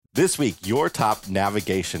This week, your top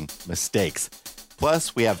navigation mistakes.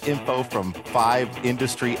 Plus, we have info from 5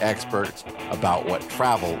 industry experts about what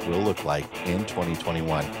travel will look like in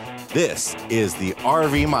 2021. This is the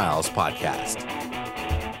RV Miles Podcast.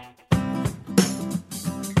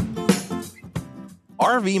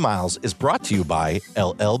 RV Miles is brought to you by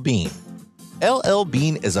LL Bean. LL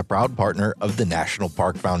Bean is a proud partner of the National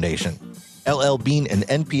Park Foundation. LL Bean and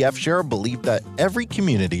NPF share a belief that every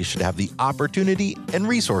community should have the opportunity and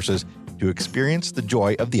resources to experience the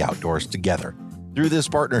joy of the outdoors together. Through this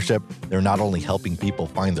partnership, they're not only helping people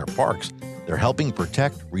find their parks, they're helping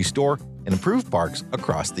protect, restore, and improve parks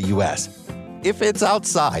across the U.S. If it's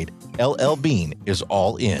outside, LL Bean is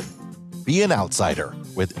all in. Be an outsider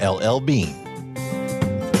with LL Bean.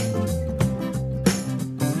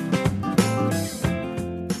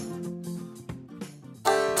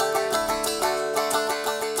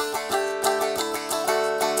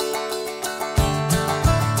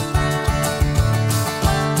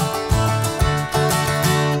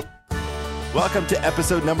 Welcome to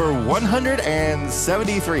episode number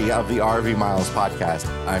 173 of the RV Miles Podcast.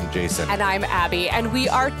 I'm Jason. And I'm Abby. And we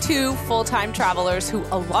are 2 full-time travelers who,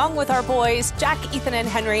 along with our boys, Jack, Ethan, and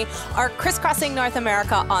Henry, are crisscrossing North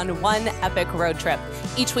America on one epic road trip.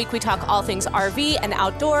 Each week we talk all things RV and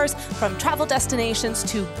outdoors, from travel destinations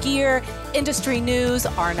to gear, industry news,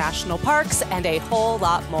 our national parks, and a whole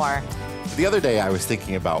lot more. The other day I was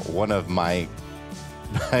thinking about one of my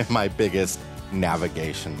biggest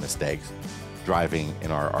navigation mistakes driving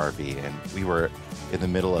in our RV, and we were in the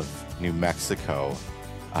middle of New Mexico,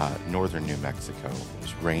 northern New Mexico. It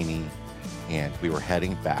was rainy, and we were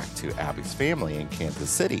heading back to Abby's family in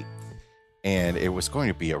Kansas City, and it was going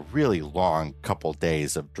to be a really long couple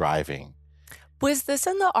days of driving. Was this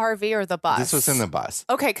in the RV or the bus? This was in the bus.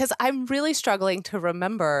 Okay, because I'm really struggling to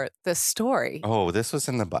remember this story. Oh, this was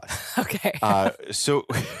in the bus. Okay. So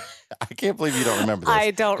I can't believe you don't remember this.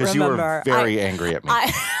 I don't remember. Because you were very angry at me.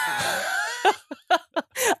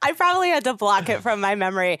 I probably had to block it from my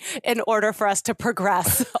memory in order for us to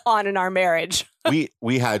progress on in our marriage.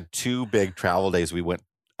 We had 2 big travel days. We went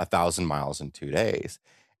 1,000 miles in 2 days.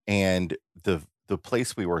 And the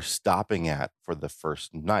place we were stopping at for the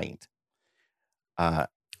first night, I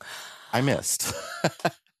missed.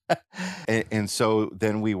 and so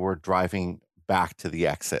then we were driving back to the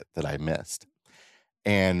exit that I missed.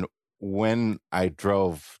 And when I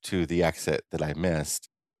drove to the exit that I missed,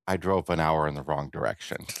 I drove an hour in the wrong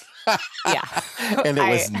direction. Yeah. And it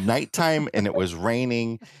was nighttime and it was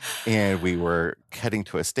raining, and we were heading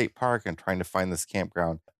to a state park and trying to find this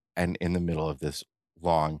campground, and in the middle of this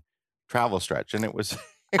long travel stretch. And it was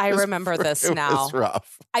remember this now. It was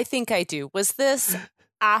rough. I think I do. Was this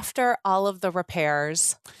after all of the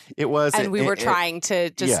repairs? It was. And we were trying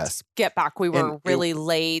to just get back. We were really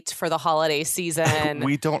late for the holiday season.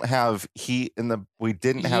 We don't have heat in the, we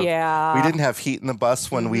didn't have heat in the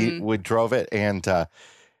bus when we drove it. And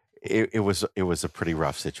it was a pretty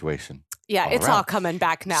rough situation. Yeah, it's all coming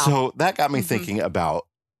back now. So that got me thinking about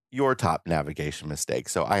your top navigation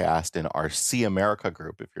mistakes. So I asked in our See America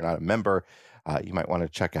group, if you're not a member, you might want to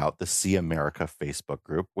check out the See America Facebook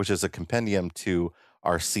group, which is a compendium to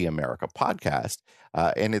our See America podcast.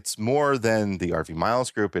 And it's more than the RV Miles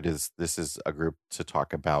group. This is a group to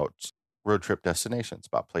talk about road trip destinations,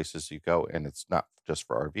 about places you go, and it's not just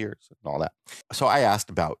for RVers and all that. So I asked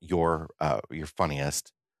about your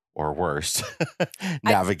funniest or worst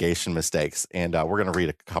navigation mistakes, and we're going to read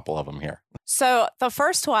a couple of them here. So the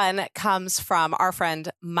first one comes from our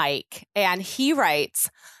friend Mike, and he writes,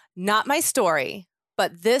 "Not my story,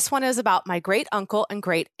 but this one is about my great uncle and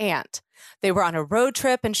great aunt. They were on a road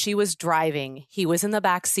trip and she was driving. He was in the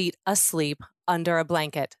back seat asleep under a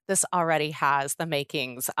blanket." This already has the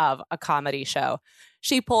makings of a comedy show.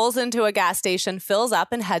 "She pulls into a gas station, fills up,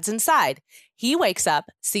 and heads inside. He wakes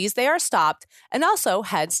up, sees they are stopped, and also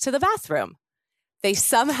heads to the bathroom. They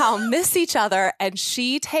somehow miss each other and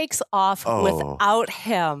she takes off without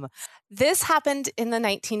him. This happened in the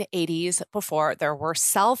 1980s before there were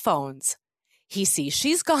cell phones. He sees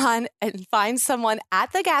she's gone and finds someone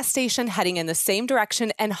at the gas station heading in the same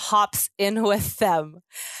direction and hops in with them.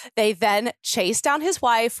 They then chase down his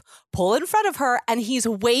wife, pull in front of her, and he's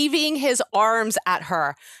waving his arms at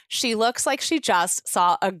her. She looks like she just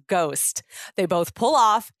saw a ghost. They both pull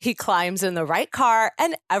off. He climbs in the right car,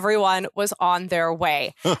 and everyone was on their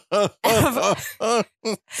way."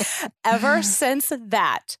 Ever since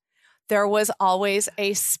that, there was always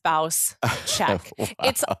a spouse check. Wow.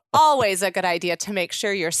 It's always a good idea to make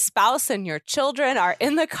sure your spouse and your children are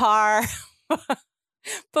in the car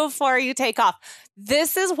before you take off.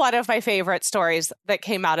 This is one of my favorite stories that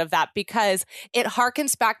came out of that because it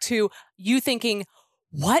harkens back to you thinking,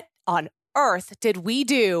 what on earth did we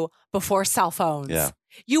do before cell phones? Yeah.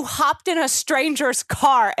 You hopped in a stranger's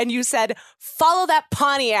car and you said, follow that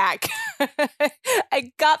Pontiac.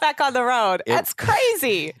 I got back on the road. That's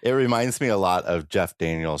crazy. It reminds me a lot of Jeff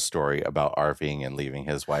Daniels' story about RVing and leaving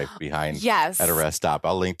his wife behind at a rest stop.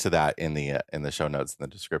 I'll link to that in the show notes in the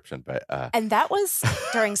description. But and that was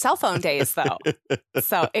during cell phone days, though.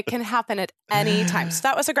 So it can happen at any time. So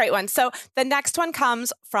that was a great one. So the next one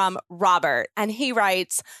comes from Robert, and he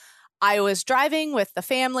writes, I was driving with the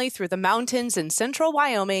family through the mountains in central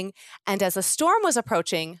Wyoming, and as a storm was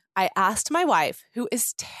approaching, I asked my wife, who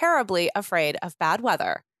is terribly afraid of bad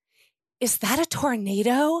weather, is that a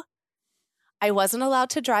tornado? I wasn't allowed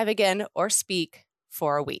to drive again or speak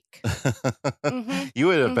for a week. You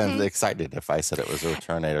would have been excited if I said it was a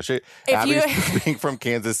tornado. Abby's being from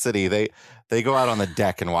Kansas City. They go out on the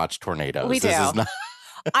deck and watch tornadoes. We do.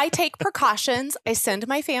 I take precautions. I send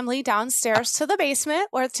my family downstairs to the basement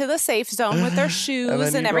or to the safe zone with their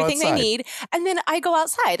shoes and everything they need. And then I go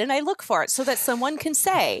outside and I look for it so that someone can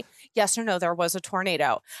say, yes or no, there was a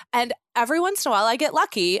tornado. And every once in a while I get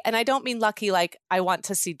lucky. And I don't mean lucky like I want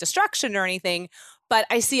to see destruction or anything, but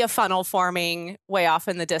I see a funnel forming way off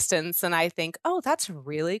in the distance. And I think, oh, that's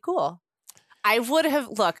really cool. I would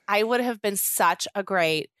have been such a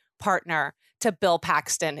great partner to Bill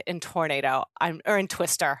Paxton in Tornado or in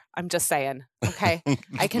Twister. I'm just saying. Okay.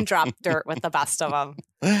 I can drop dirt with the best of them.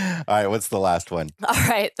 All right. What's the last one? All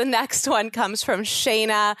right. The next one comes from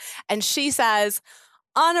Shayna, and she says,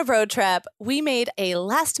 on a road trip, we made a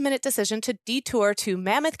last-minute decision to detour to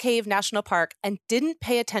Mammoth Cave National Park and didn't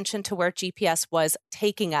pay attention to where GPS was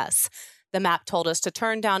taking us. The map told us to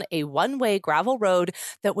turn down a one-way gravel road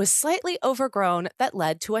that was slightly overgrown that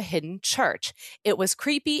led to a hidden church. It was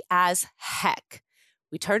creepy as heck.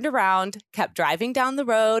 We turned around, kept driving down the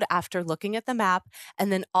road after looking at the map, and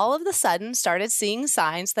then all of a sudden started seeing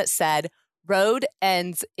signs that said, road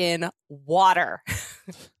ends in water.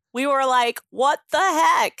 We were like, what the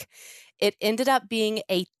heck? It ended up being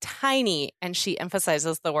a tiny, and she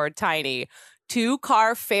emphasizes the word tiny,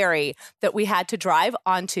 2-car ferry that we had to drive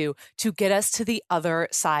onto to get us to the other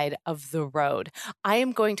side of the road. I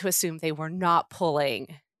am going to assume they were not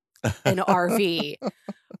pulling an RV,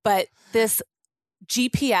 but this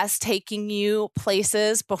GPS taking you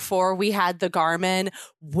places before we had the Garmin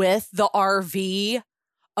with the RV,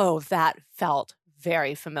 oh, that felt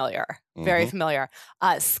very familiar. Very familiar.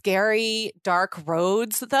 Scary, dark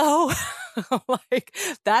roads, though. Like,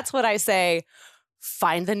 that's what I say.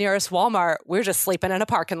 Find the nearest Walmart. We're just sleeping in a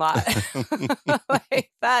parking lot.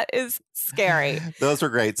 Like, that is scary. Those were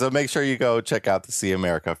great. So make sure you go check out the See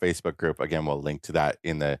America Facebook group. Again, we'll link to that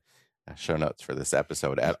in the show notes for this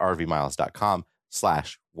episode at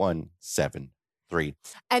rvmiles.com/173.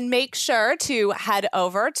 And make sure to head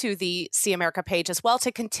over to the See America page as well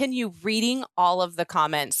to continue reading all of the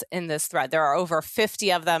comments in this thread. There are over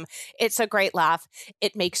 50 of them. It's a great laugh.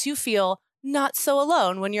 It makes you feel not so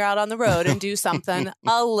alone when you're out on the road and do something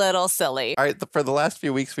a little silly. All right. For the last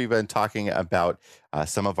few weeks, we've been talking about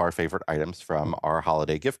some of our favorite items from our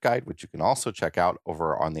holiday gift guide, which you can also check out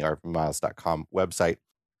over on the rvmiles.com website.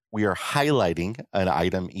 We are highlighting an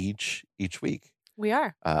item each week. We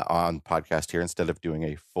are. On podcast here instead of doing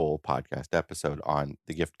a full podcast episode on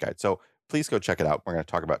the gift guide. So please go check it out. We're going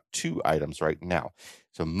to talk about 2 items right now.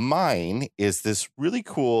 So mine is this really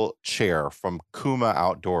cool chair from Kuma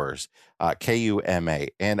Outdoors, Kuma.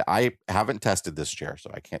 And I haven't tested this chair,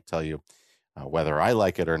 so I can't tell you whether I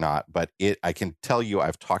like it or not. But I can tell you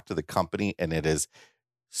I've talked to the company, and it is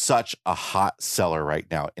such a hot seller right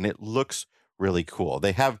now. And it looks really cool.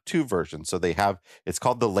 They have 2 versions. So it's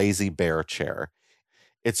called the Lazy Bear chair.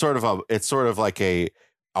 It's sort of like a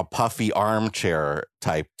puffy armchair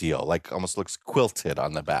type deal, like almost looks quilted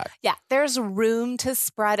on the back. Yeah, there's room to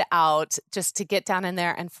spread out just to get down in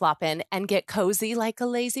there and flop in and get cozy like a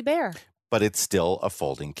lazy bear. But it's still a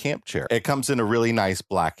folding camp chair. It comes in a really nice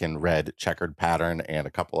black and red checkered pattern and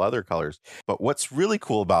a couple other colors. But what's really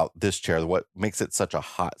cool about this chair, what makes it such a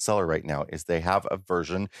hot seller right now, is they have a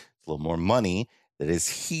version, it's a little more money, that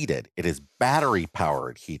is heated. It is battery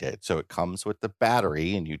powered heated. So it comes with the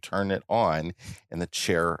battery and you turn it on and the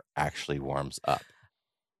chair actually warms up.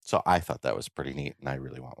 So I thought that was pretty neat and I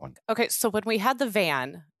really want one. Okay, so when we had the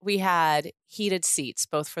van, we had heated seats,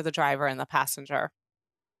 both for the driver and the passenger.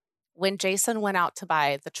 When Jason went out to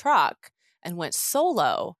buy the truck and went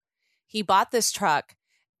solo, he bought this truck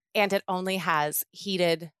and it only has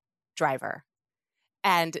heated driver.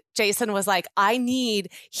 And Jason was like, I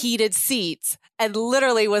need heated seats. And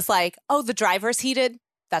literally was like, oh, the driver's heated?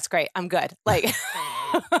 That's great. I'm good. Like,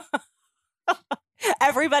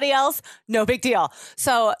 Everybody else, no big deal.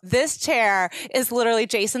 So this chair is literally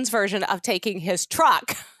Jason's version of taking his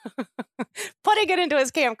truck, putting it into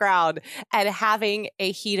his campground, and having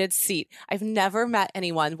a heated seat. I've never met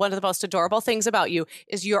anyone. One of the most adorable things about you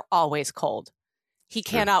is you're always cold. He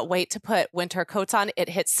cannot wait to put winter coats on. It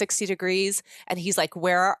hits 60 degrees. And he's like,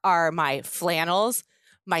 where are my flannels,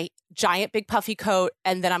 my giant big puffy coat?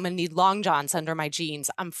 And then I'm going to need long johns under my jeans.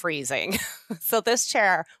 I'm freezing. So this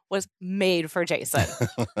chair was made for Jason.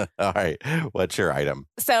 All right. What's your item?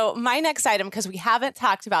 So my next item, because we haven't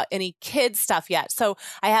talked about any kid stuff yet. So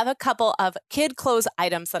I have a couple of kid clothes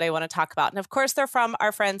items that I want to talk about. And of course, they're from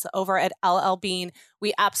our friends over at LL Bean.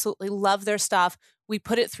 We absolutely love their stuff. We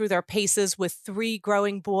put it through their paces with 3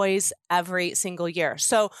 growing boys every single year.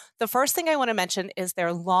 So the first thing I want to mention is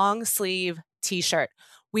their long sleeve t-shirt.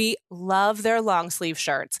 We love their long sleeve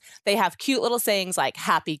shirts. They have cute little sayings like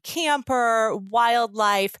happy camper,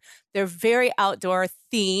 wildlife. They're very outdoor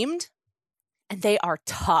themed, and they are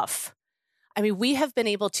tough. I mean, we have been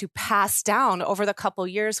able to pass down over the couple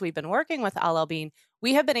years we've been working with LL Bean.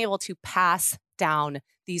 We have been able to pass down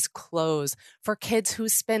these clothes for kids who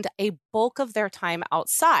spend a bulk of their time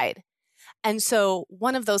outside. And so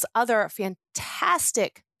one of those other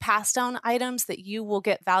fantastic pass down items that you will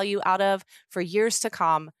get value out of for years to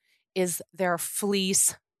come is their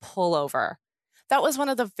fleece pullover. That was one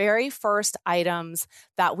of the very first items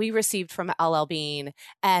that we received from LL Bean.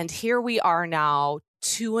 And here we are now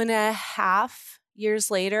 2.5 years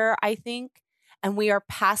later, I think, and we are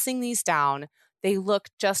passing these down. They look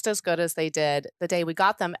just as good as they did the day we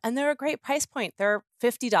got them. And they're a great price point. They're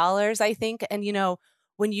 $50, I think. And, you know,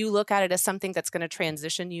 when you look at it as something that's going to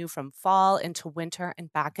transition you from fall into winter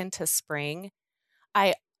and back into spring,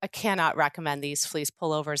 I cannot recommend these fleece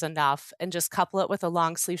pullovers enough. And just couple it with a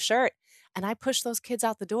long sleeve shirt. And I push those kids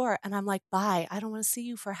out the door and I'm like, bye. I don't want to see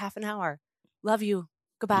you for half an hour. Love you.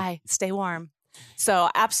 Goodbye. Stay warm. So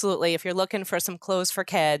absolutely, if you're looking for some clothes for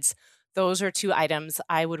kids, those are 2 items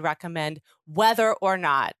I would recommend, whether or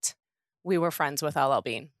not we were friends with LL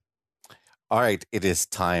Bean. All right. It is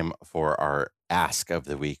time for our ask of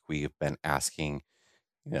the week. We've been asking,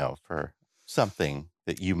 for something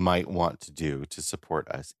that you might want to do to support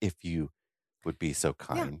us if you would be so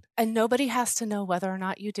kind. Yeah. And nobody has to know whether or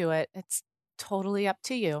not you do it. It's totally up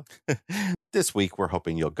to you. This week, we're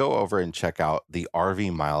hoping you'll go over and check out the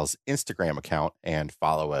RV Miles Instagram account and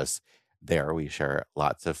follow us there. We share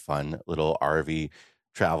lots of fun little RV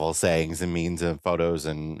travel sayings and memes and photos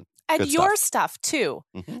and your stuff too.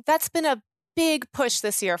 Mm-hmm. That's been a big push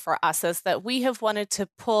this year for us, is that we have wanted to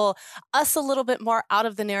pull us a little bit more out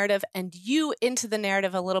of the narrative and you into the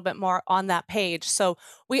narrative a little bit more on that page. So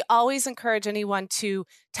we always encourage anyone to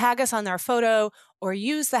tag us on their photo or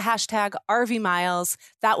use the hashtag RV Miles.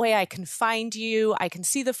 That way I can find you, I can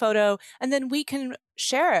see the photo, and then we can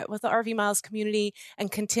share it with the RV Miles community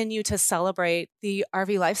and continue to celebrate the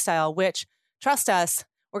RV lifestyle, which, trust us,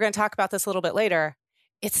 we're going to talk about this a little bit later.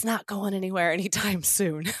 It's not going anywhere anytime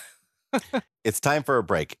soon. It's time for a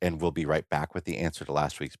break, and we'll be right back with the answer to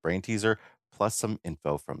last week's brain teaser, plus some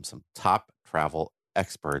info from some top travel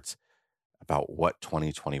experts about what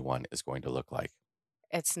 2021 is going to look like.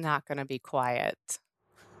 It's not going to be quiet.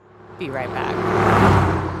 Be right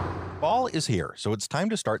back. Fall is here, so it's time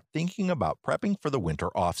to start thinking about prepping for the winter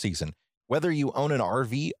off-season. Whether you own an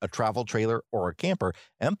RV, a travel trailer, or a camper,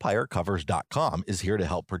 EmpireCovers.com is here to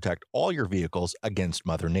help protect all your vehicles against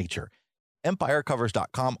Mother Nature.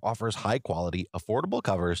 EmpireCovers.com offers high-quality, affordable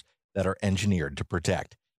covers that are engineered to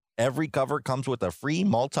protect. Every cover comes with a free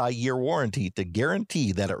multi-year warranty to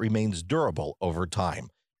guarantee that it remains durable over time.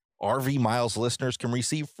 RV Miles listeners can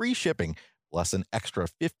receive free shipping, plus an extra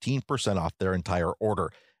 15% off their entire order.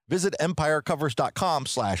 Visit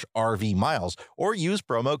EmpireCovers.com/RV Miles or use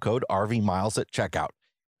promo code RV Miles at checkout.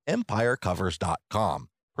 EmpireCovers.com.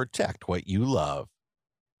 Protect what you love.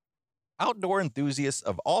 Outdoor enthusiasts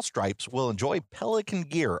of all stripes will enjoy Pelican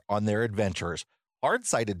gear on their adventures.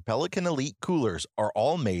 Hard-sided Pelican Elite coolers are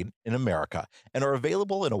all made in America and are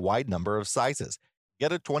available in a wide number of sizes.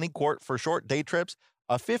 Get a 20-quart for short day trips,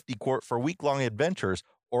 a 50-quart for week-long adventures,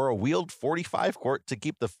 or a wheeled 45-quart to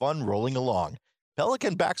keep the fun rolling along.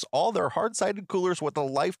 Pelican backs all their hard-sided coolers with a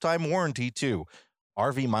lifetime warranty, too.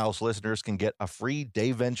 RV Miles listeners can get a free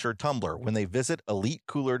Day Venture tumbler when they visit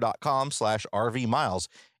EliteCooler.com/RV Miles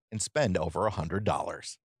and spend over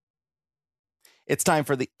 $100. It's time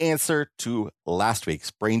for the answer to last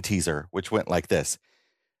week's brain teaser, which went like this.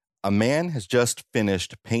 A man has just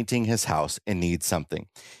finished painting his house and needs something.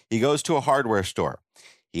 He goes to a hardware store.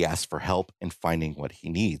 He asks for help in finding what he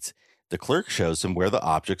needs. The clerk shows him where the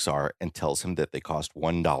objects are and tells him that they cost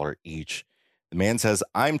 $1 each. The man says,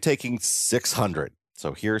 I'm taking $600.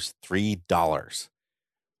 So here's $3.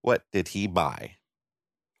 What did he buy?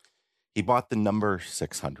 He bought the number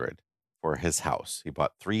 600 for his house. He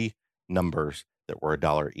bought 3 numbers that were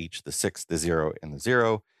 $1 each, the 6, the 0, and the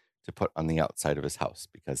 0, to put on the outside of his house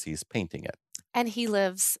because he's painting it. And he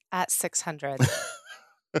lives at 600.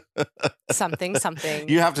 something.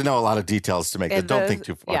 You have to know a lot of details to make it. Don't think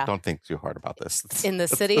too hard about this. In the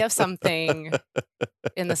city of something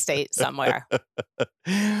in the state somewhere.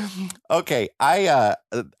 Okay. I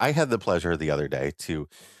had the pleasure the other day to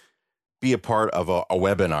be a part of a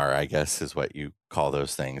webinar, I guess is what you call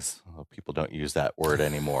those things. Well, people don't use that word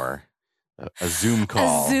anymore. A Zoom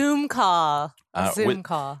call. A Zoom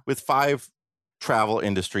call. With 5 travel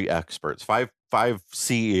industry experts, five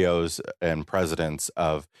CEOs and presidents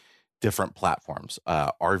of different platforms.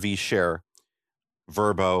 RV Share,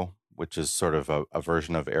 Vrbo, which is sort of a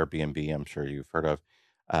version of Airbnb, I'm sure you've heard of,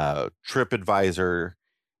 TripAdvisor,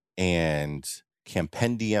 and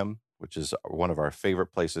Campendium, which is one of our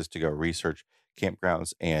favorite places to go research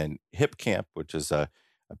campgrounds, and HipCamp, which is a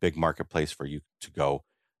big marketplace for you to go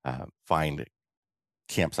find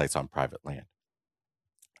campsites on private land.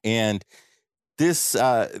 And this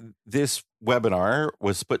webinar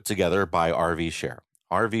was put together by RV Share.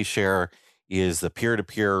 RV Share is the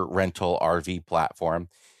peer-to-peer rental RV platform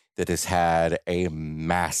that has had a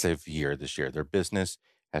massive year this year. Their business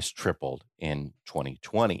has tripled in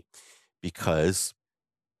 2020 because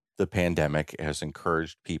the pandemic has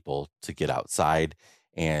encouraged people to get outside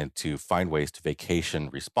and to find ways to vacation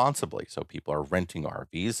responsibly. So people are renting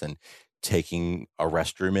RVs and taking a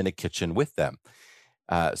restroom and a kitchen with them.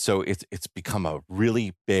 So it's become a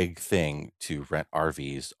really big thing to rent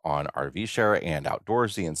RVs on RV Share and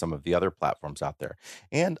Outdoorsy and some of the other platforms out there.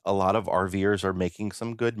 And a lot of RVers are making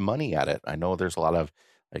some good money at it. I know there's a lot of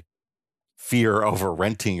fear over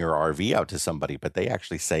renting your RV out to somebody, but they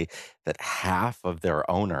actually say that half of their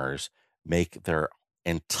owners make their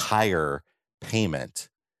entire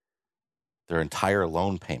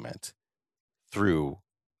loan payment through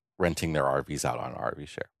renting their RVs out on RV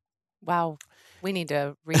Share. Wow. We need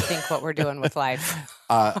to rethink what we're doing with life.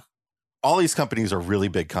 All these companies are really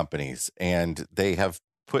big companies, and they have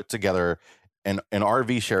put together, and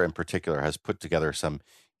RV Share in particular has put together some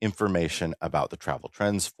information about the travel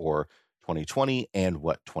trends for 2020 and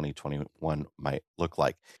what 2021 might look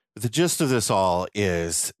like. The gist of this all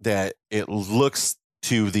is that it looks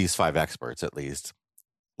to these 5 experts, at least,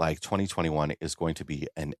 like 2021 is going to be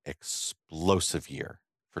an explosive year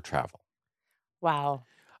for travel. Wow.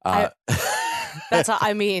 That's all,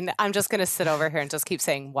 I mean, I'm just going to sit over here and just keep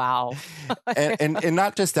saying, wow. and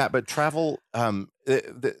not just that, but travel.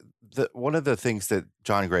 One of the things that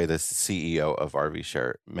John Gray, the CEO of RV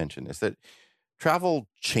Share, mentioned is that travel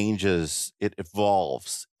changes, it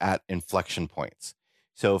evolves at inflection points.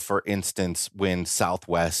 So, for instance, when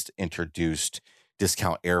Southwest introduced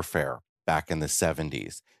discount airfare back in the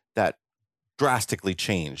 70s, that drastically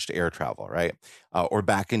changed air travel, right? Or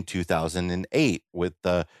back in 2008 with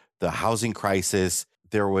the housing crisis,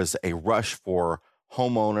 there was a rush for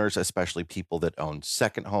homeowners, especially people that own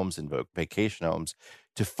second homes and vacation homes,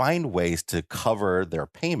 to find ways to cover their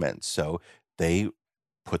payments. So they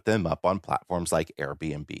put them up on platforms like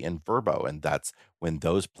Airbnb and Vrbo. And that's when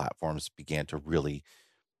those platforms began to really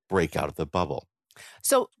break out of the bubble.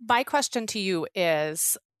 So my question to you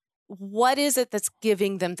is, what is it that's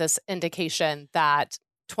giving them this indication that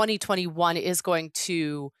 2021 is going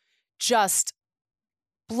to just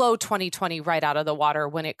blow 2020 right out of the water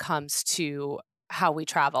when it comes to how we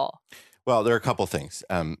travel? Well, there are a couple things.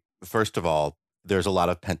 First of all, there's a lot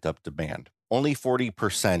of pent-up demand. Only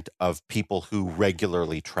 40% of people who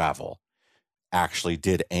regularly travel actually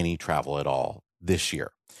did any travel at all this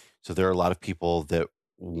year. So there are a lot of people that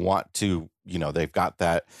want to, they've got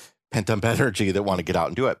that pent-up energy that want to get out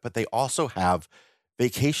and do it, but they also have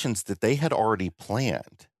vacations that they had already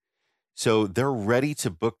planned. So they're ready to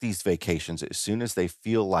book these vacations as soon as they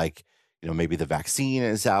feel like, maybe the vaccine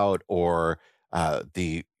is out or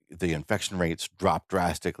the infection rates drop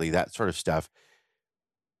drastically, that sort of stuff.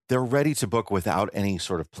 They're ready to book without any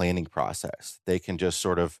sort of planning process. They can just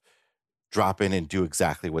sort of drop in and do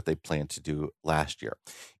exactly what they planned to do last year.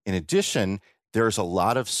 In addition, there's a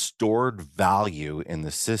lot of stored value in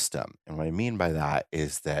the system. And what I mean by that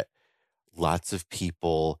is that lots of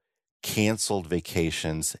people canceled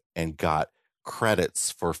vacations and got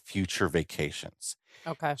credits for future vacations.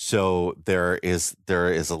 Okay. So there is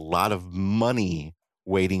a lot of money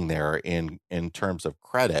waiting there in terms of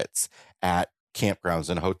credits at campgrounds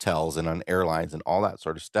and hotels and on airlines and all that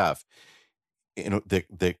sort of stuff,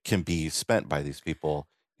 that can be spent by these people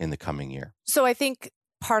in the coming year. So I think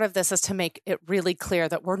part of this is to make it really clear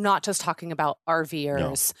that we're not just talking about RVers.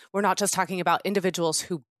 No. We're not just talking about individuals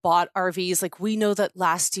who bought RVs. Like, we know that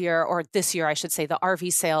last year, or this year, I should say, the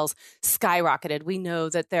RV sales skyrocketed. We know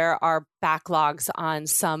that there are backlogs on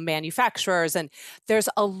some manufacturers, and there's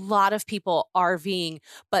a lot of people RVing,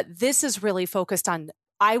 but this is really focused on,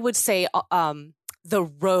 I would say, the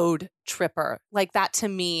road tripper. Like, that to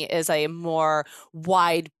me is a more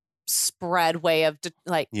widespread way of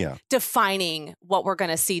defining what we're going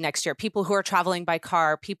to see next year. People who are traveling by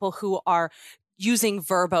car, people who are using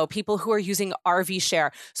Vrbo, people who are using RV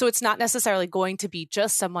share. So it's not necessarily going to be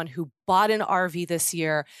just someone who bought an RV this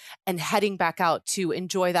year and heading back out to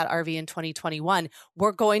enjoy that RV in 2021.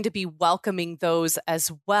 We're going to be welcoming those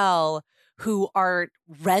as well who are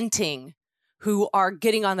renting, who are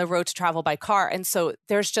getting on the road to travel by car. And so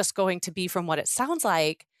there's just going to be, from what it sounds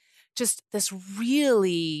like, just this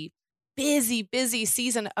really busy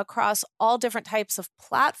season across all different types of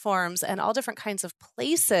platforms and all different kinds of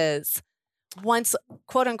places once,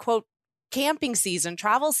 quote unquote, camping season,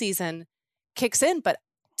 travel season kicks in. But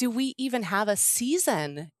do we even have a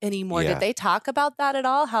season anymore? Yeah. Did they talk about that at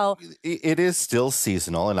all? How it is still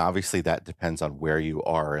seasonal, and obviously that depends on where you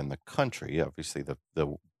are in the country. Obviously,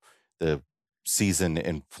 the season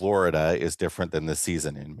in Florida is different than the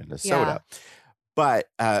season in Minnesota. Yeah. But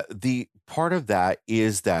the part of that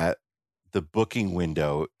is that the booking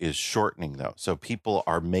window is shortening, though. So people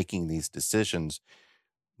are making these decisions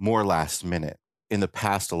more last minute. In the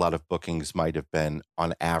past, a lot of bookings might have been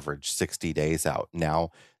on average 60 days out. Now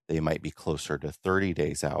they might be closer to 30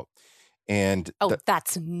 days out. And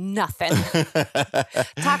that's nothing.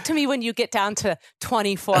 Talk to me when you get down to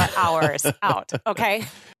 24 hours out, okay?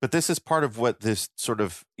 But this is part of what this sort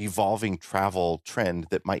of evolving travel trend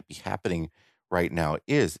that might be happening right now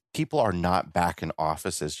is. People are not back in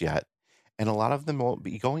offices yet, and a lot of them won't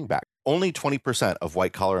be going back. Only 20% of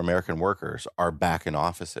white-collar American workers are back in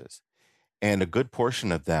offices, and a good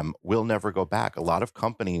portion of them will never go back. A lot of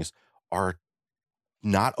companies are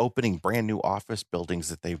not opening brand new office buildings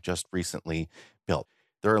that they've just recently built.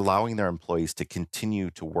 They're allowing their employees to continue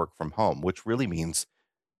to work from home, which really means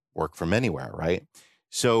work from anywhere, right?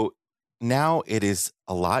 So now it is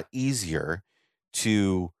a lot easier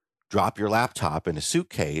to drop your laptop in a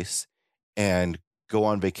suitcase and go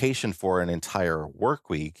on vacation for an entire work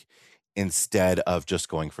week instead of just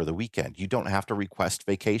going for the weekend. You don't have to request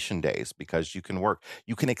vacation days because you can work.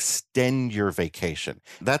 You can extend your vacation.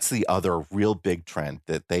 That's the other real big trend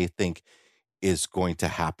that they think is going to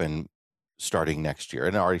happen starting next year,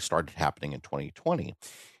 and it already started happening in 2020,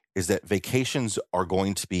 is that vacations are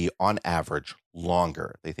going to be, on average,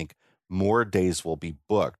 longer. They think more days will be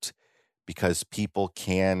booked because people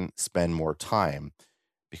can spend more time,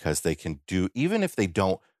 because they can do, even if they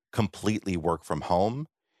don't completely work from home,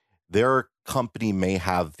 their company may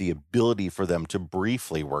have the ability for them to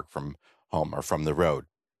briefly work from home or from the road.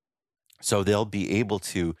 So they'll be able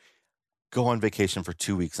to go on vacation for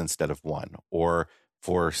 2 weeks instead of one, or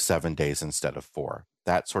for 7 days instead of 4.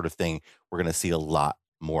 That sort of thing we're going to see a lot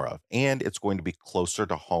more of. And it's going to be closer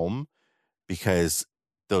to home because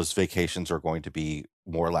those vacations are going to be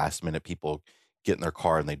more last minute. People get in their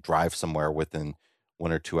car and they drive somewhere within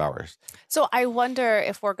 1 or 2 hours. So I wonder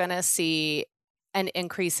if we're going to see an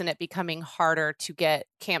increase in it becoming harder to get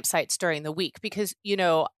campsites during the week, because, you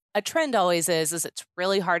know, a trend always is it's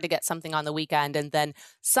really hard to get something on the weekend, and then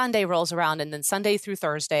Sunday rolls around, and then Sunday through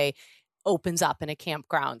Thursday opens up in a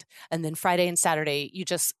campground, and then Friday and Saturday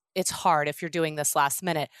it's hard if you're doing this last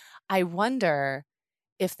minute. I wonder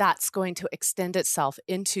if that's going to extend itself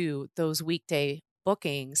into those weekday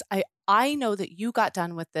bookings. I know that you got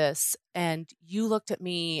done with this and you looked at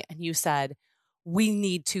me and you said, we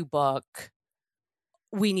need to book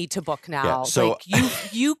now. Yeah, so like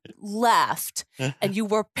you left and you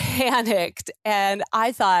were panicked, and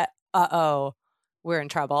I thought, uh-oh, we're in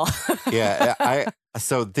trouble. Yeah.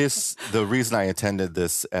 The reason I attended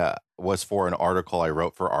this was for an article I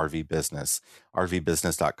wrote for RV Business,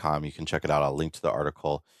 rvbusiness.com. You can check it out. I'll link to the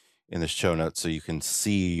article in the show notes so you can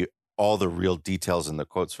see all the real details and the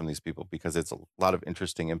quotes from these people, because it's a lot of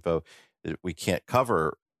interesting info that we can't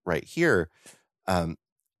cover right here.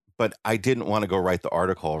 But I didn't want to go write the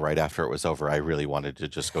article right after it was over. I really wanted to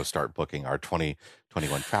just go start booking our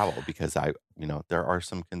 2021 travel, because there are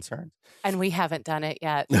some concerns. And we haven't done it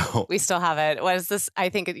yet. No. We still haven't. What is this? I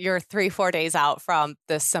think you're 3-4 days out from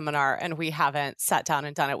this seminar, and we haven't sat down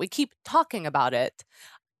and done it. We keep talking about it,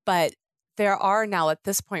 but there are now at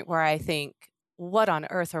this point where I think, what on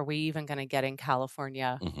earth are we even going to get in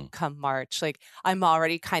California come March? Like, I'm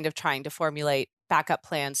already kind of trying to formulate backup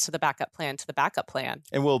plans to the backup plan to the backup plan.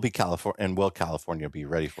 And will California be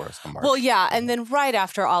ready for us come March? Well, yeah. And then right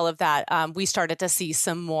after all of that, we started to see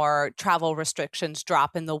some more travel restrictions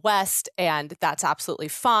drop in the West, and that's absolutely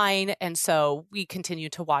fine. And so we continue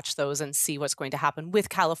to watch those and see what's going to happen with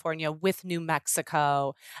California, with New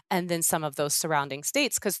Mexico, and then some of those surrounding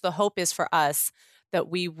states, because the hope is for us that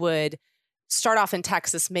we would start off in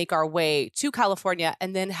Texas, make our way to California,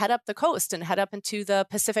 and then head up the coast and head up into the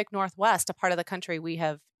Pacific Northwest, a part of the country we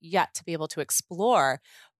have yet to be able to explore.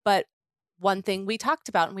 But one thing we talked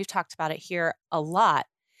about, and we've talked about it here a lot,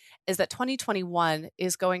 is that 2021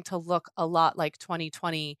 is going to look a lot like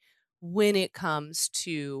 2020 when it comes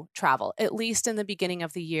to travel, at least in the beginning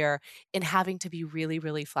of the year, in having to be really,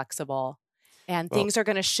 really flexible. And things are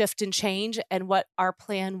going to shift and change. And what our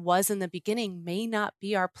plan was in the beginning may not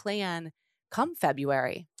be our plan come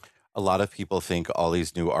February. A lot of people think all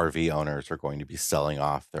these new RV owners are going to be selling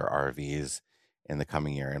off their RVs in the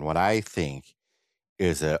coming year. And what I think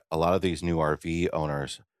is that a lot of these new RV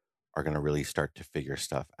owners are going to really start to figure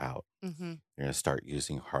stuff out. Mm-hmm. They're going to start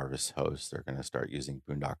using Harvest Host. They're going to start using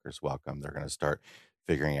Boondockers Welcome. They're going to start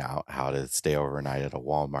figuring out how to stay overnight at a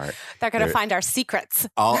Walmart. They're going to find our secrets.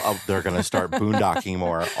 They're going to start boondocking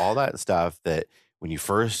more, all that stuff that when you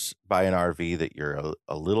first buy an RV that you're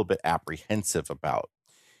a little bit apprehensive about,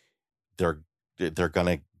 they're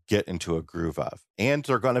going to get into a groove of. And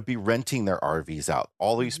they're going to be renting their RVs out.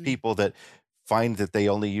 All these people that find that they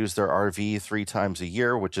only use their RV 3 times a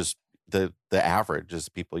year, which is the average is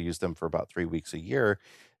people use them for about 3 weeks a year.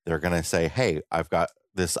 They're going to say, hey, I've got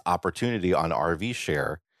this opportunity on RV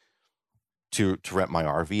Share to rent my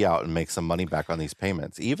RV out and make some money back on these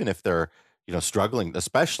payments, even if they're struggling,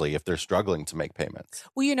 especially if they're struggling to make payments.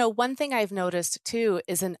 Well, one thing I've noticed too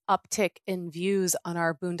is an uptick in views on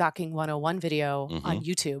our Boondocking 101 video on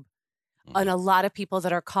YouTube. And a lot of people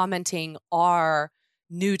that are commenting are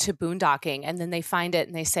new to boondocking, and then they find it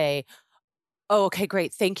and they say, oh, okay,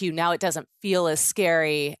 great. Thank you. Now it doesn't feel as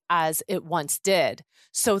scary as it once did.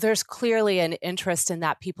 So there's clearly an interest in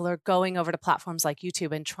that. People are going over to platforms like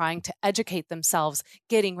YouTube and trying to educate themselves,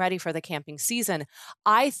 getting ready for the camping season.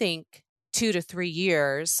 I think 2 to 3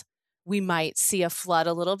 years, we might see a flood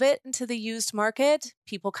a little bit into the used market.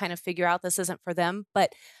 People kind of figure out this isn't for them,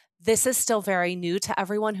 but this is still very new to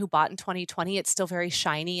everyone who bought in 2020. It's still very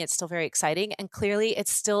shiny. It's still very exciting. And clearly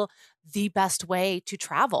it's still the best way to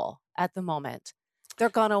travel at the moment. They're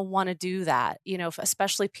going to want to do that,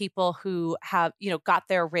 especially people who have, got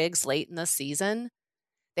their rigs late in the season.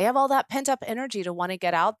 They have all that pent up energy to want to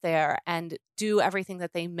get out there and do everything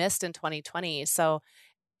that they missed in 2020. So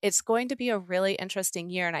it's going to be a really interesting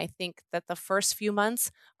year. And I think that the first few months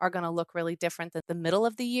are going to look really different than the middle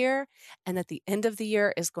of the year, and that the end of the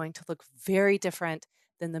year is going to look very different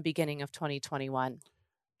than the beginning of 2021.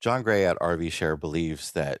 John Gray at RV Share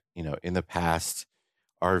believes that, in the past,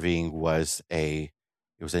 RVing was a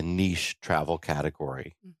niche travel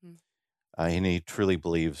category. And he truly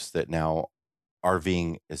believes that now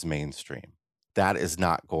RVing is mainstream. That is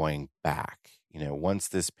not going back. Once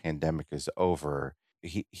this pandemic is over,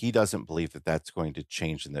 he doesn't believe that that's going to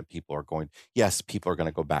change, and that people are going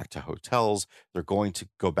to go back to hotels. They're going to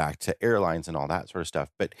go back to airlines and all that sort of stuff.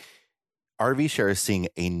 But RV Share is seeing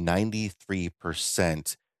a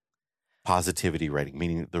 93% positivity rating,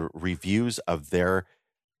 meaning the reviews of their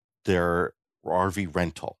RV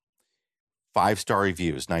rental, 5-star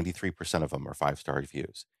reviews, 93% of them are 5-star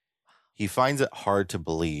reviews. He finds it hard to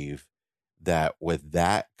believe that with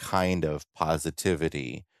that kind of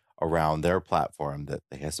positivity around their platform, that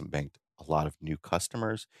they hasn't banked a lot of new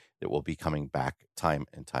customers that will be coming back time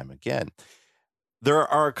and time again. There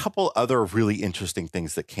are a couple other really interesting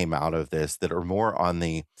things that came out of this that are more on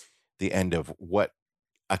the end of what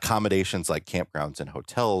accommodations like campgrounds and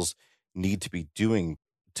hotels need to be doing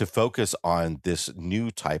to focus on this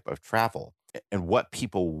new type of travel and what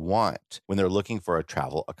people want when they're looking for a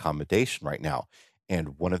travel accommodation right now.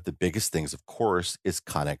 And one of the biggest things, of course, is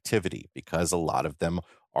connectivity, because a lot of them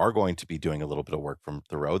are going to be doing a little bit of work from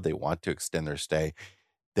the road. They want to extend their stay.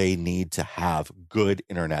 They need to have good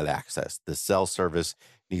internet access. The cell service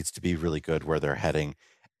needs to be really good where they're heading,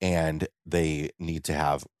 and they need to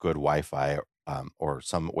have good Wi-Fi or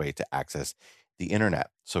some way to access the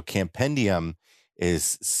internet. So Campendium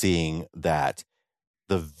is seeing that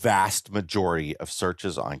the vast majority of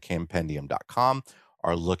searches on campendium.com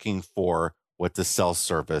are looking for what the cell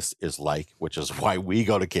service is like, which is why we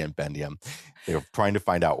go to Campendium. They're trying to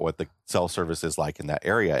find out what the cell service is like in that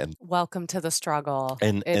area. And welcome to the struggle.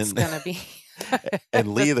 It's going to be.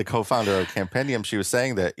 And Lee, the co-founder of Campendium, she was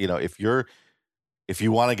saying that, if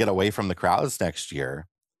you want to get away from the crowds next year,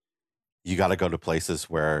 you got to go to places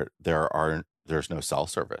where there's there's no cell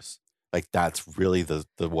service. Like that's really the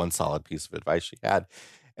one solid piece of advice she had.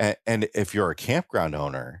 And if you're a campground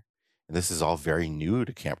owner, and this is all very new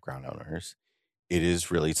to campground owners, it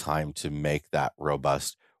is really time to make that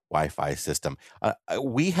robust Wi-Fi system. I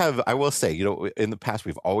will say, in the past,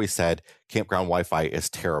 we've always said campground Wi-Fi is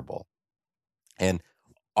terrible. And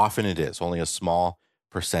often it is. Only a small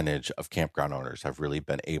percentage of campground owners have really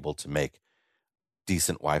been able to make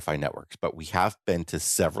decent Wi-Fi networks. But we have been to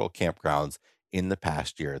several campgrounds in the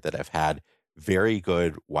past year that have had very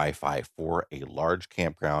good Wi-Fi for a large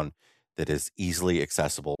campground that is easily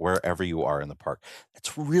accessible wherever you are in the park.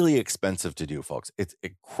 It's really expensive to do, folks. It's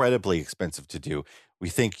incredibly expensive to do. We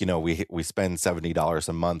think, we spend $70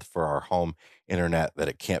 a month for our home internet, that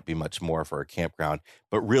it can't be much more for a campground.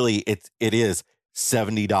 But really, it is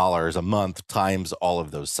 $70 a month times all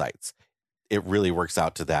of those sites. It really works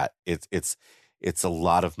out to that. It's a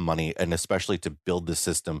lot of money, and especially to build the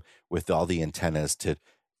system with all the antennas to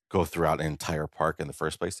go throughout an entire park in the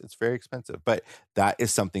first place. It's very expensive, but that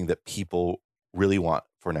is something that people really want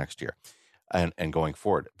for next year and going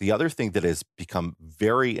forward. The other thing that has become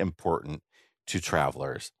very important to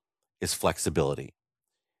travelers is flexibility.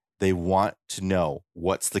 They want to know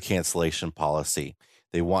what's the cancellation policy.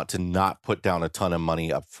 They want to not put down a ton of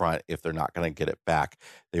money up front if they're not going to get it back.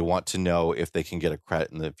 They want to know if they can get a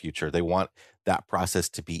credit in the future. They want that process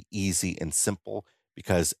to be easy and simple,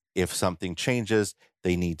 because if something changes,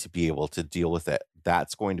 they need to be able to deal with it.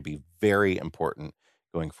 That's going to be very important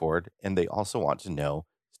going forward. And they also want to know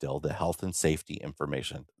still the health and safety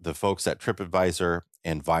information. The folks at TripAdvisor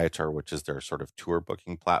and Viator, which is their sort of tour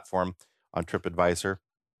booking platform on TripAdvisor,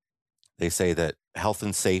 they say that health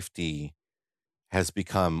and safety has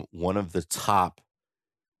become one of the top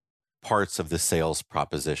parts of the sales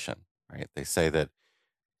proposition, right? They say that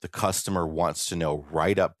the customer wants to know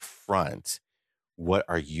right up front, what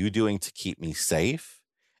are you doing to keep me safe?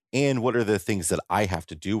 And what are the things that I have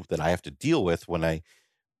to do, that I have to deal with when I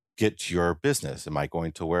get to your business? Am I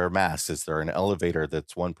going to wear masks? Is there an elevator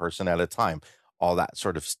that's one person at a time? All that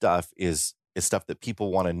sort of stuff is stuff that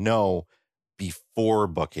people want to know before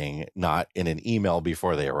booking, not in an email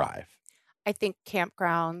before they arrive. I think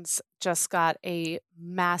campgrounds just got a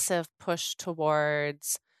massive push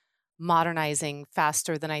towards modernizing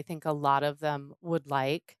faster than I think a lot of them would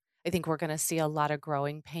like. I think we're going to see a lot of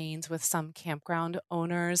growing pains with some campground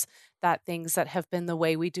owners, that things that have been the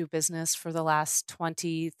way we do business for the last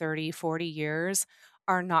 20, 30, 40 years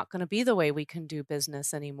are not going to be the way we can do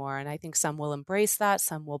business anymore. And I think some will embrace that,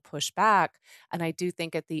 some will push back. And I do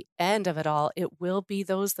think at the end of it all, it will be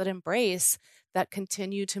those that embrace that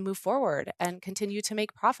continue to move forward and continue to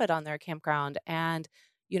make profit on their campground and,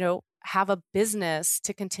 have a business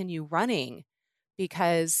to continue running,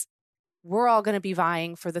 because we're all going to be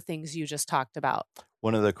vying for the things you just talked about.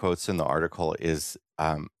 One of the quotes in the article is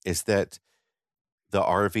that the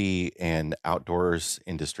RV and outdoors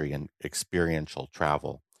industry and experiential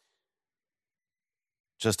travel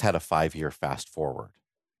just had a 5-year fast forward.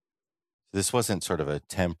 This wasn't sort of a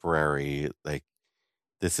temporary, like,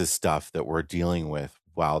 this is stuff that we're dealing with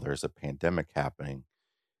while there's a pandemic happening.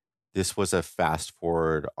 This was a fast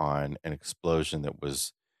forward on an explosion that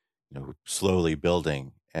was, slowly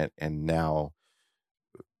building. And now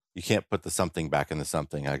you can't put the something back in the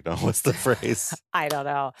something. I don't know. What's the phrase? I don't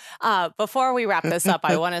know. Before we wrap this up,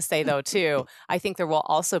 I want to say, though, too, I think there will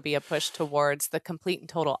also be a push towards the complete and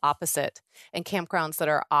total opposite, and campgrounds that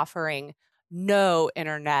are offering no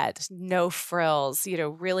internet, no frills,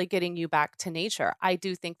 really getting you back to nature. I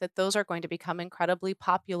do think that those are going to become incredibly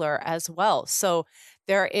popular as well. So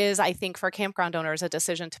there is, I think, for campground owners, a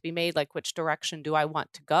decision to be made, like, which direction do I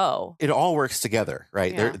want to go? It all works together,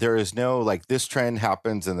 right? Yeah. There is no, like, this trend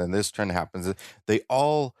happens and then this trend happens. They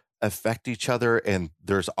all affect each other, and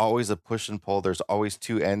there's always a push and pull. There's always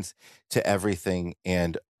two ends to everything.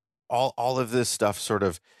 And all of this stuff sort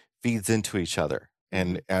of feeds into each other.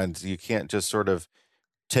 And you can't just sort of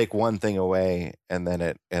take one thing away and then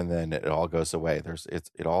it all goes away.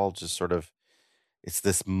 It all just sort of, it's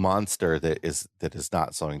this monster that is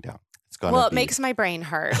not slowing down. It makes my brain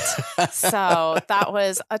hurt. So that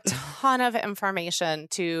was a ton of information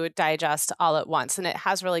to digest all at once. And it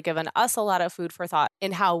has really given us a lot of food for thought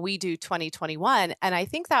in how we do 2021. And I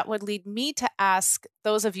think that would lead me to ask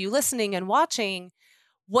those of you listening and watching,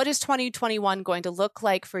 what is 2021 going to look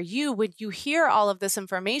like for you when you hear all of this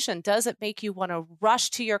information? Does it make you want to rush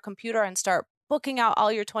to your computer and start booking out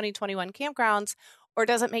all your 2021 campgrounds? Or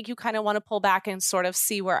does it make you kind of want to pull back and sort of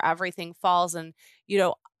see where everything falls? And,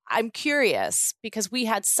 I'm curious, because we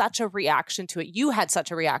had such a reaction to it. You had such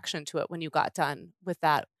a reaction to it when you got done with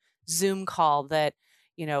that Zoom call that,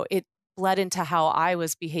 it bled into how I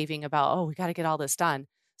was behaving about, oh, we got to get all this done.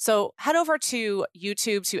 So head over to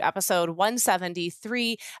YouTube to episode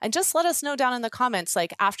 173 and just let us know down in the comments,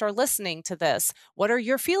 like after listening to this, what are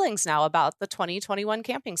your feelings now about the 2021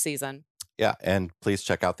 camping season? Yeah, and please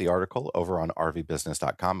check out the article over on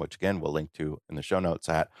rvbusiness.com, which again, we'll link to in the show notes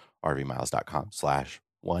at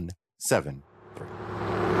rvmiles.com/173.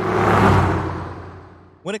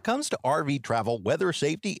 When it comes to RV travel, weather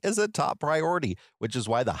safety is a top priority, which is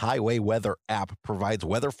why the Highway Weather app provides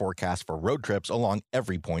weather forecasts for road trips along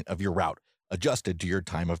every point of your route, adjusted to your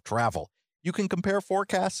time of travel. You can compare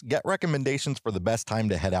forecasts, get recommendations for the best time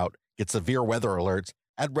to head out, get severe weather alerts,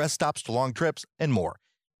 add rest stops to long trips, and more.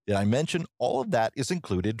 Did I mention all of that is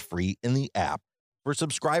included free in the app? For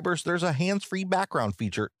subscribers, there's a hands-free background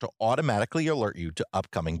feature to automatically alert you to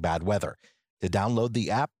upcoming bad weather. To download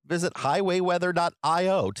the app, visit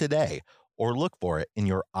highwayweather.io today or look for it in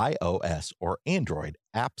your iOS or Android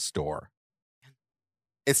app store.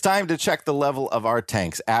 It's time to check the level of our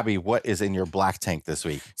tanks. Abby, what is in your black tank this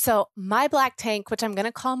week? So my black tank, which I'm going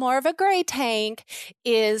to call more of a gray tank,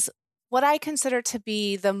 is what I consider to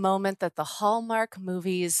be the moment that the Hallmark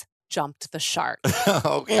movies jumped the shark.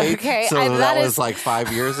 Okay. So that was like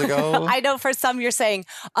 5 years ago? I know for some you're saying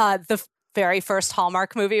the very first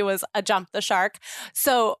Hallmark movie was a jump the shark.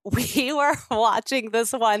 So we were watching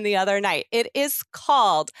this one the other night. It is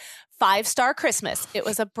called 5 Star Christmas. It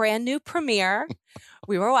was a brand new premiere.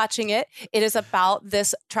 We were watching it. It is about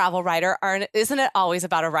this travel writer. Isn't it always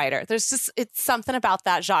about a writer? It's something about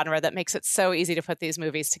that genre that makes it so easy to put these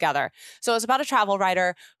movies together. So it's about a travel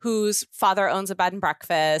writer whose father owns a bed and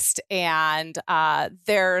breakfast, and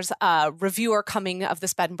there's a reviewer coming of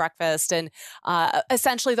this bed and breakfast, and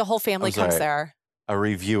essentially the whole family comes there. A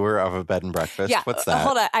reviewer of a bed and breakfast? Yeah. What's that?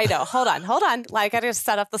 Hold on. I know. Hold on. Like, I just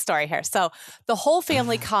set up the story here. So the whole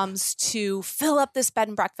family comes to fill up this bed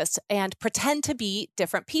and breakfast and pretend to be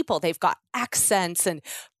different people. They've got accents and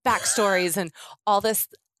backstories and all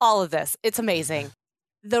of this. It's amazing.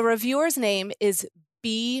 The reviewer's name is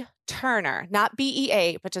B. Turner, not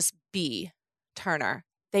BEA, but just B. Turner.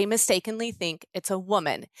 They mistakenly think it's a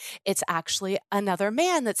woman. It's actually another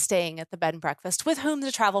man that's staying at the bed and breakfast with whom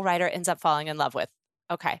the travel writer ends up falling in love with.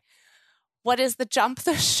 Okay. What is the jump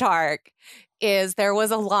the shark is there was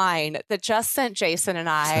a line that just sent Jason and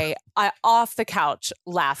I off the couch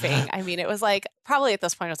laughing. I mean, it was like, probably at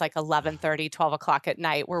this point, it was like 11:30, 12 o'clock at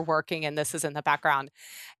night. We're working and this is in the background.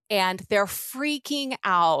 And they're freaking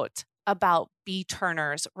out about B.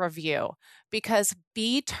 Turner's review because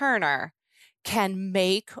B. Turner can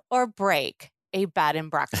make or break a bed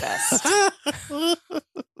and breakfast.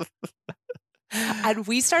 And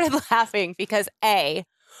we started laughing because A,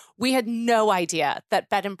 we had no idea that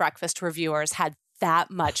bed and breakfast reviewers had that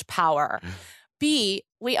much power. B,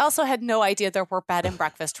 we also had no idea there were bed and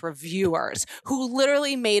breakfast reviewers who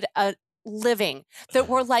literally made a living that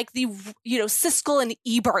were like the, Siskel and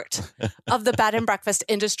Ebert of the bed and breakfast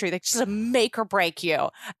industry. They just make or break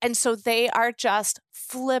you. And so they are just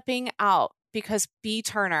flipping out because B.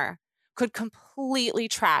 Turner could completely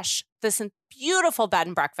trash this beautiful bed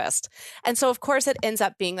and breakfast. And so, of course, it ends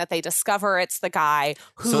up being that they discover it's the guy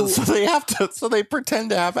who... So they pretend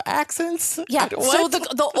to have accents? Yeah. So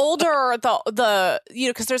the older,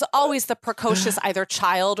 because there's always the precocious either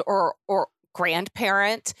child or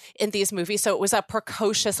grandparent in these movies. So it was a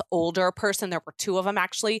precocious older person. There were 2 of them,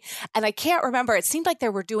 actually. And I can't remember. It seemed like they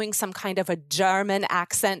were doing some kind of a German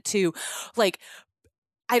accent to, like...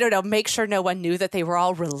 I don't know, make sure no one knew that they were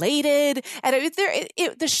all related. And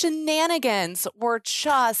the shenanigans were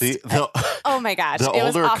just, oh my gosh. The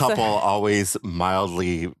older couple always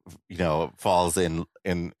mildly, falls in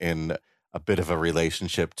a bit of a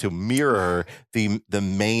relationship to mirror the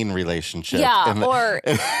main relationship. Yeah, or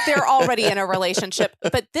they're already in a relationship.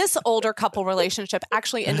 But this older couple relationship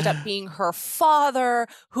actually ended up being her father,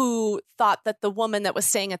 who thought that the woman that was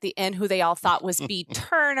staying at the inn, who they all thought was B.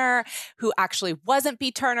 Turner, who actually wasn't B.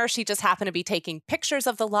 Turner. She just happened to be taking pictures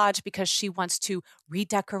of the lodge because she wants to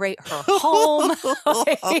redecorate her home.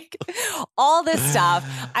 Like, all this stuff.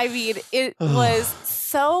 I mean, it was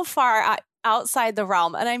so far outside the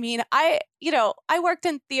realm. And I mean, I worked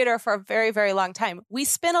in theater for a very, very long time. We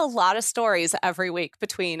spin a lot of stories every week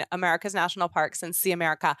between America's National Parks and See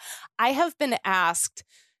America. I have been asked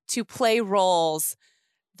to play roles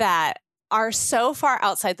that are so far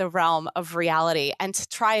outside the realm of reality and to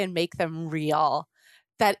try and make them real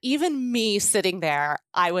that even me sitting there,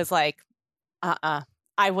 I was like,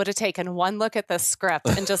 I would have taken one look at this script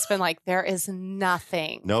and just been like, there is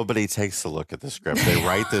nothing. Nobody takes a look at the script. They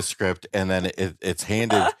write the script and then it's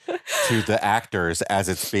handed to the actors as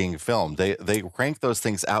it's being filmed. They crank those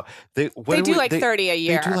things out. They do like 30 a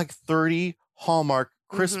year. They do like 30 Hallmark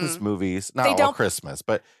Christmas movies. Not all Christmas,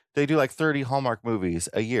 but they do like 30 Hallmark movies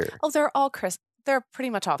a year. Oh, they're all They're pretty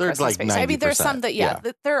much all They're Christmas like based. I mean, there's some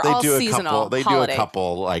that, they're all seasonal. They do a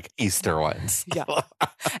couple like Easter ones. Yeah.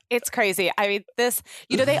 It's crazy. I mean,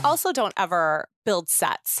 they also don't ever build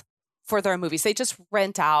sets for their movies. They just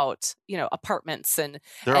rent out, apartments and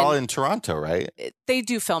they're all in Toronto, right? They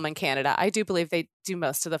do film in Canada. I do believe they do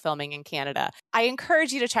most of the filming in Canada. I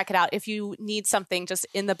encourage you to check it out if you need something just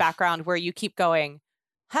in the background where you keep going,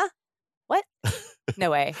 huh? What? No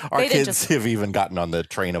way. Our kids have even gotten on the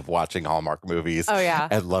train of watching Hallmark movies. Oh, yeah.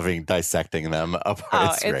 And loving dissecting them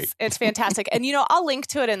apart. It's great. It's fantastic. And, I'll link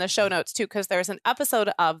to it in the show notes, too, because there's an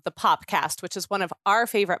episode of the Popcast, which is one of our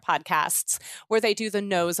favorite podcasts, where they do the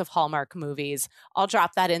nose of Hallmark movies. I'll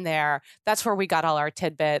drop that in there. That's where we got all our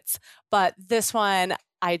tidbits. But this one,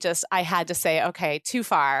 I had to say, okay, too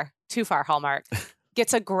far, Hallmark.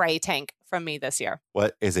 Gets a gray tank from me this year.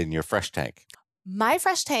 What is in your fresh tank? My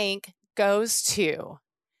fresh tank goes to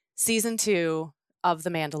season 2 of The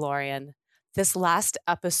Mandalorian. This last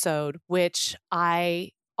episode, which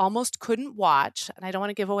I almost couldn't watch, and I don't want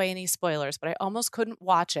to give away any spoilers, but I almost couldn't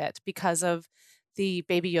watch it because of the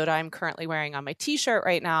Baby Yoda I'm currently wearing on my t-shirt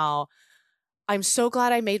right now. I'm so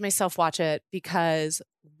glad I made myself watch it because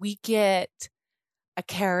we get a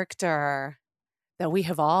character that we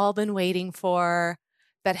have all been waiting for,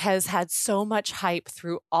 that has had so much hype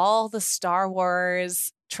through all the Star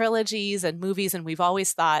Wars trilogies and movies, and we've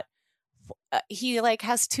always thought he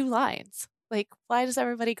has 2 lines. Like, why does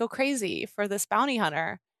everybody go crazy for this bounty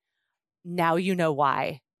hunter? Now you know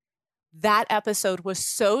why. That episode was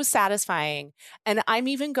so satisfying, and I'm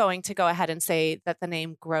even going to go ahead and say that the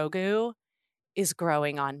name Grogu is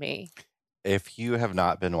growing on me. If you have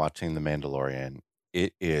not been watching The Mandalorian,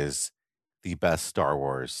 it is the best Star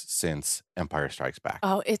Wars since Empire Strikes Back.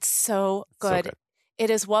 Oh, it's so good. So good. It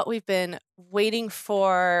is what we've been waiting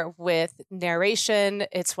for with narration.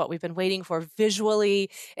 It's what we've been waiting for visually.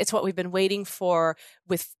 It's what we've been waiting for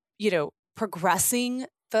with, progressing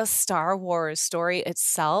the Star Wars story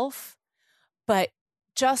itself. But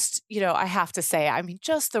just, I have to say, I mean,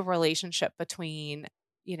 just the relationship between,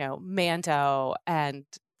 Mando and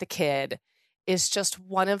the kid is just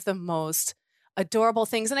one of the most adorable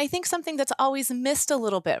things. And I think something that's always missed a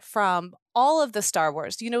little bit from all of the Star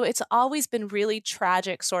Wars, it's always been really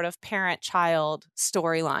tragic sort of parent-child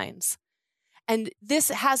storylines. And this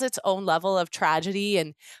has its own level of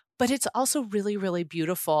tragedy, but it's also really, really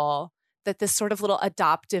beautiful that this sort of little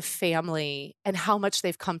adoptive family and how much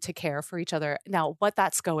they've come to care for each other. Now, what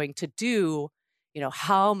that's going to do,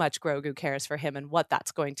 how much Grogu cares for him and what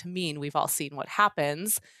that's going to mean. We've all seen what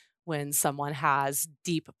happens when someone has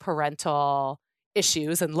deep parental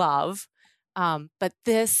issues and love. But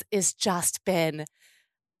this has just been,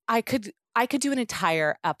 I could do an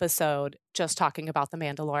entire episode just talking about The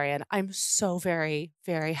Mandalorian. I'm so very,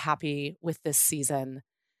 very happy with this season,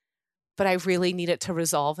 but I really need it to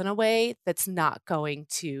resolve in a way that's not going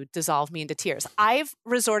to dissolve me into tears. I've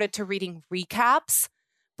resorted to reading recaps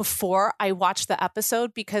before I watch the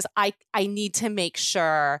episode because I need to make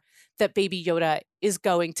sure that Baby Yoda is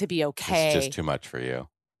going to be okay. It's just too much for you.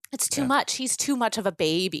 It's too much. He's too much of a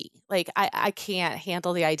baby. Like, I can't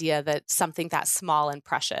handle the idea that something that small and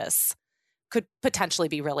precious could potentially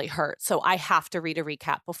be really hurt. So I have to read a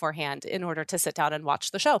recap beforehand in order to sit down and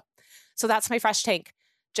watch the show. So that's my fresh tank.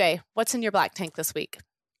 Jay, what's in your black tank this week?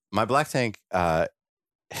 My black tank,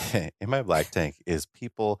 in my black tank is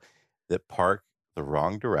people that park the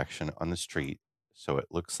wrong direction on the street, so it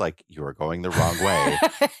looks like you are going the wrong way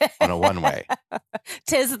on a one-way.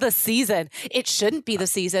 'Tis the season. It shouldn't be the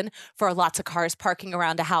season for lots of cars parking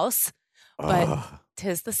around a house, but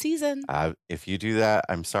 'tis the season. If you do that,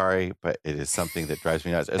 I'm sorry, but it is something that drives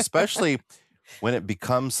me nuts, especially when it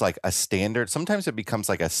becomes like a standard. Sometimes it becomes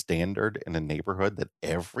like a standard in a neighborhood that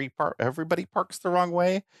everybody parks the wrong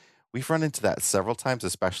way. We've run into that several times,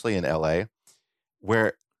 especially in LA,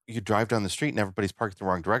 where you drive down the street and everybody's parked the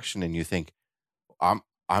wrong direction, and you think,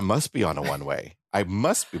 I must be on a one way. I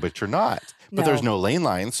must be, but you're not. But there's no lane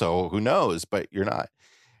line, so who knows? But you're not.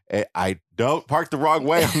 I don't park the wrong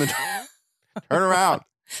way on the turn around.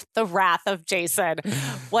 The wrath of Jason.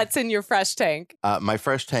 What's in your fresh tank? My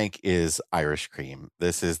fresh tank is Irish cream.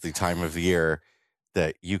 This is the time of the year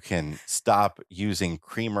that you can stop using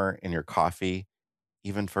creamer in your coffee,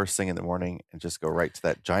 even first thing in the morning, and just go right to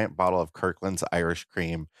that giant bottle of Kirkland's Irish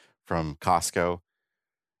cream from Costco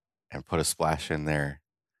and put a splash in there.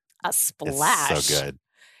 a splash. It's so good.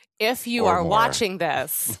 If you Or are more. watching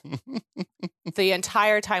this, the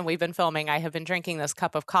entire time we've been filming, I have been drinking this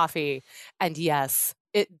cup of coffee. And yes,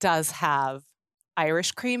 it does have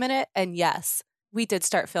Irish cream in it. And yes, we did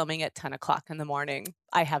start filming at 10 o'clock in the morning.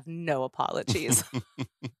 I have no apologies.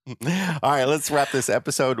 All right, let's wrap this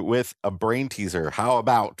episode with a brain teaser. How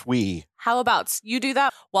about How about you do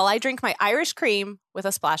that while I drink my Irish cream with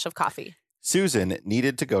a splash of coffee? Susan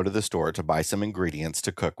needed to go to the store to buy some ingredients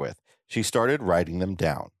to cook with. She started writing them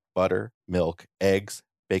down: butter, milk, eggs,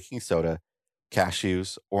 baking soda,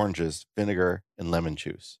 cashews, oranges, vinegar, and lemon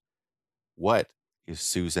juice. What is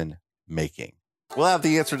Susan making? We'll have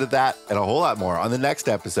the answer to that and a whole lot more on the next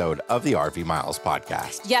episode of the RV Miles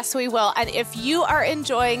podcast. Yes, we will. And if you are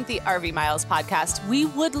enjoying the RV Miles podcast, we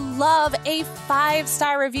would love a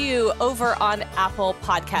 5-star review over on Apple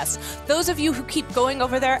Podcasts. Those of you who keep going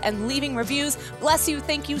over there and leaving reviews, bless you.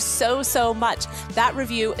 Thank you so, so much. That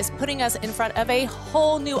review is putting us in front of a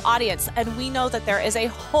whole new audience. And we know that there is a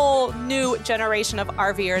whole new generation of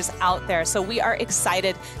RVers out there. So we are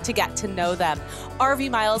excited to get to know them.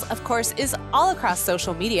 RV Miles, of course, is all across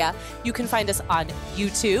social media. You can find us on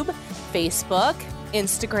YouTube, Facebook,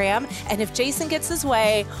 Instagram, and if Jason gets his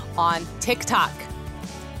way, on TikTok.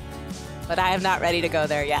 But I am not ready to go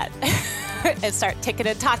there yet and start ticking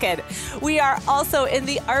and talking. We are also in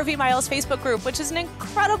the RV Miles Facebook group, which is an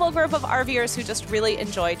incredible group of RVers who just really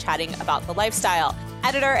enjoy chatting about the lifestyle.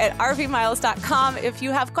 Editor at rvmiles.com if you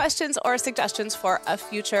have questions or suggestions for a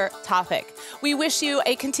future topic. We wish you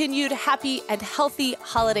a continued happy and healthy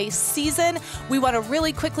holiday season. We want to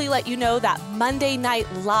really quickly let you know that Monday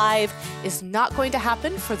Night Live is not going to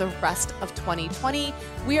happen for the rest of 2020.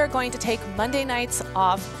 We are going to take Monday nights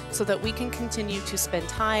off so that we can continue to spend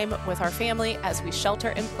time with our family as we shelter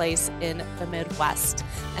in place in the Midwest.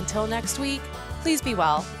 Until next week, please be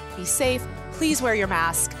well, be safe, please wear your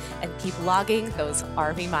mask, and keep logging those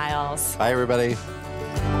RV miles. Bye, everybody.